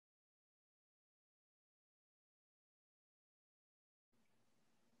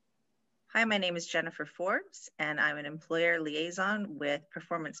Hi, my name is Jennifer Forbes, and I'm an employer liaison with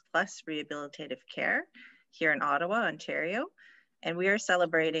Performance Plus Rehabilitative Care here in Ottawa, Ontario. And we are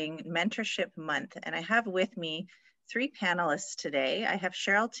celebrating Mentorship Month. And I have with me three panelists today. I have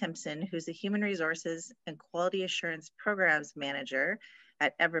Cheryl Timpson, who's the Human Resources and Quality Assurance Programs Manager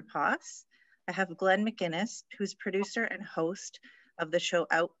at Everpos. I have Glenn McGinnis, who's producer and host of the show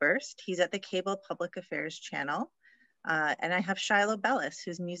Outburst. He's at the Cable Public Affairs channel. And I have Shiloh Bellis,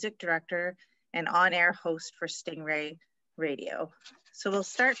 who's music director and on-air host for Stingray Radio. So we'll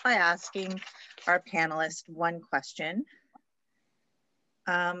start by asking our panelists one question.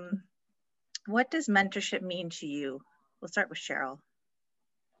 What does mentorship mean to you? We'll start with Cheryl.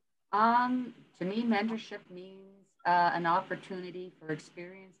 To me, mentorship means an opportunity for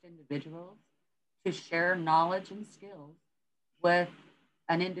experienced individuals to share knowledge and skills with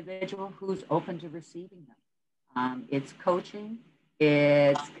an individual who's open to receiving them. It's coaching,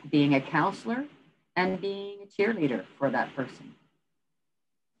 it's being a counselor, and being a cheerleader for that person.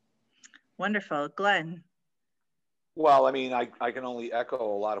 Wonderful. Glenn. Well, I mean, I can only echo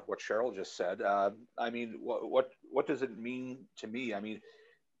a lot of what Cheryl just said. I mean, what does it mean to me? I mean,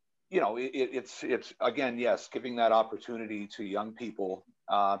 you know, it's again, yes, giving that opportunity to young people,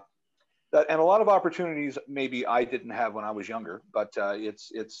 and a lot of opportunities maybe I didn't have when I was younger, but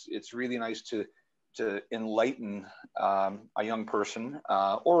it's really nice to enlighten a young person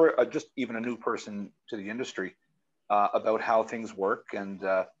or just even a new person to the industry about how things work and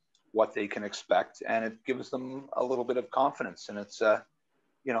what they can expect, and it gives them a little bit of confidence. And it's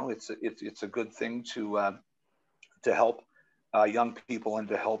you know, it's a good thing to help young people and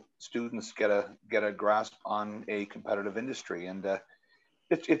to help students get a grasp on a competitive industry, and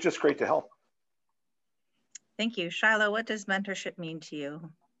it's just great to help. Thank you. Shiloh, what does mentorship mean to you?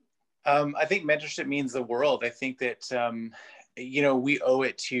 I think mentorship means the world. I think that, you know, we owe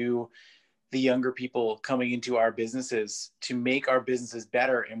it to the younger people coming into our businesses to make our businesses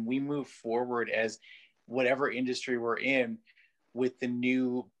better. And we move forward as whatever industry we're in with the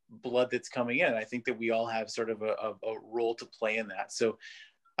new blood that's coming in. I think that we all have sort of a role to play in that. So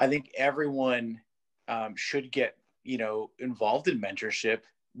I think everyone should get, you know, involved in mentorship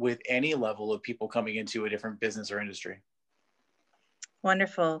with any level of people coming into a different business or industry.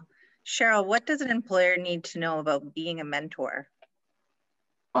 Wonderful. Cheryl, what does an employer need to know about being a mentor?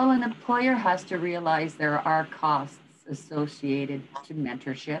 Well, an employer has to realize there are costs associated to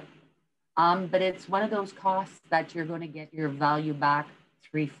mentorship, but it's one of those costs that you're going to get your value back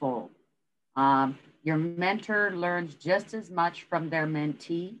threefold. Your mentor learns just as much from their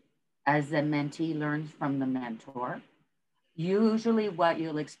mentee as the mentee learns from the mentor. Usually what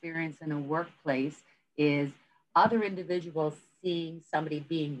you'll experience in a workplace is other individuals seeing somebody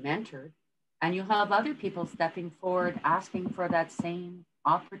being mentored, and you have other people stepping forward asking for that same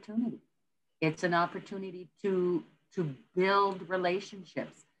opportunity. It's an opportunity to build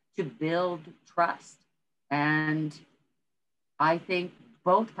relationships, to build trust. And I think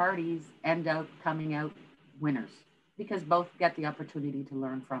both parties end up coming out winners because both get the opportunity to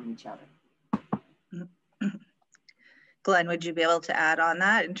learn from each other. Glenn, would you be able to add on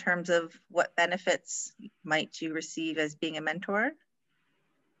that in terms of what benefits might you receive as being a mentor?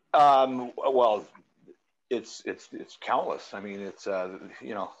 Well, it's countless. I mean, it's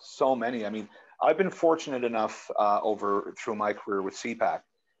you know, so many. I mean, I've been fortunate enough through my career with CPAC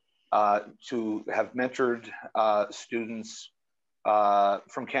to have mentored students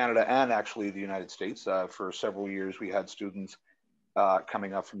from Canada and actually the United States. For several years, we had students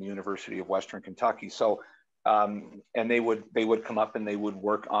coming up from the University of Western Kentucky. So. And they would come up and they would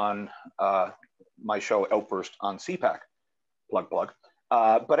work on my show Outburst on CPAC, plug.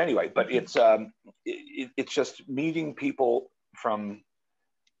 But anyway, it's just meeting people from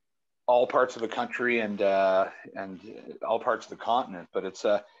all parts of the country and all parts of the continent. But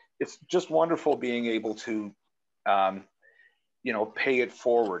it's just wonderful being able to you know, pay it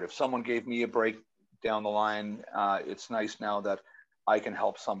forward. If someone gave me a break down the line, it's nice now that I can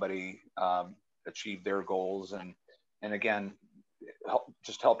help somebody achieve their goals and again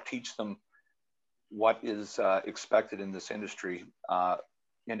help teach them what is expected in this industry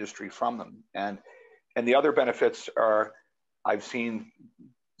from them. And the other benefits are, I've seen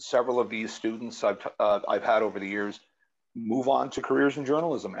several of these students I've had over the years move on to careers in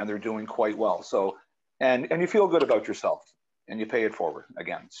journalism, and they're doing quite well. So and you feel good about yourself and you pay it forward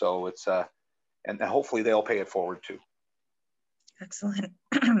again. So it's and hopefully they'll pay it forward too. Excellent.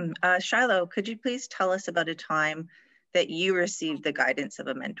 Shiloh, could you please tell us about a time that you received the guidance of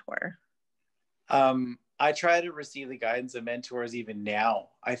a mentor? I try to receive the guidance of mentors even now.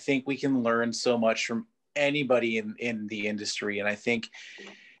 I think we can learn so much from anybody in the industry. And I think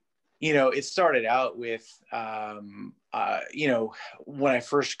you know, it started out with, you know, when I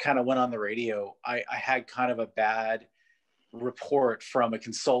first kind of went on the radio, I had kind of a bad report from a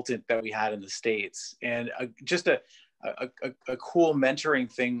consultant that we had in the States. And just a cool mentoring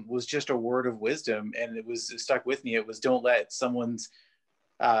thing was just a word of wisdom. And it stuck with me. It was, don't let someone's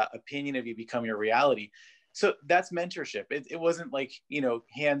opinion of you become your reality. So that's mentorship. It wasn't like, you know,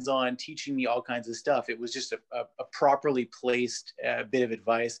 hands-on teaching me all kinds of stuff. It was just a properly placed bit of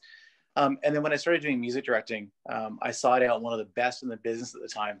advice. And then when I started doing music directing, I sought out one of the best in the business at the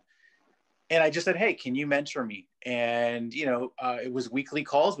time. And I just said, hey, can you mentor me? And, you know, it was weekly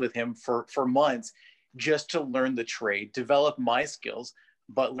calls with him for months just to learn the trade, develop my skills,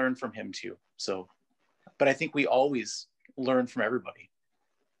 but learn from him too. So, but I think we always learn from everybody.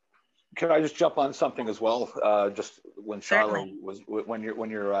 Can I just jump on something as well? Just when Shiloh was, when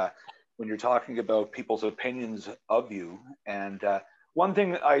you're talking about people's opinions of you, and one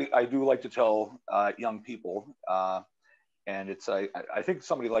thing I do like to tell young people, and it's I think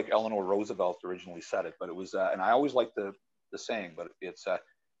somebody like Eleanor Roosevelt originally said it, but it was and I always like the saying, but it's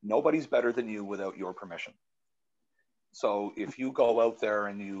nobody's better than you without your permission. So if you go out there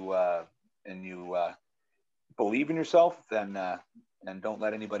and you believe in yourself, then and don't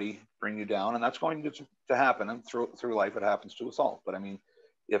let anybody bring you down, and that's going to happen. And through life, it happens to us all. But I mean,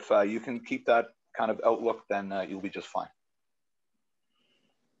 if you can keep that kind of outlook, then you'll be just fine.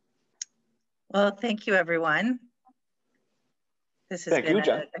 Well, thank you, everyone. This has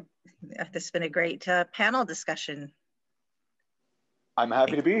been a great panel discussion. I'm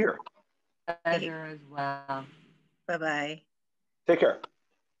happy to be here. Pleasure as well. Bye-bye. Take care.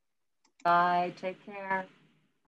 Bye. Take care.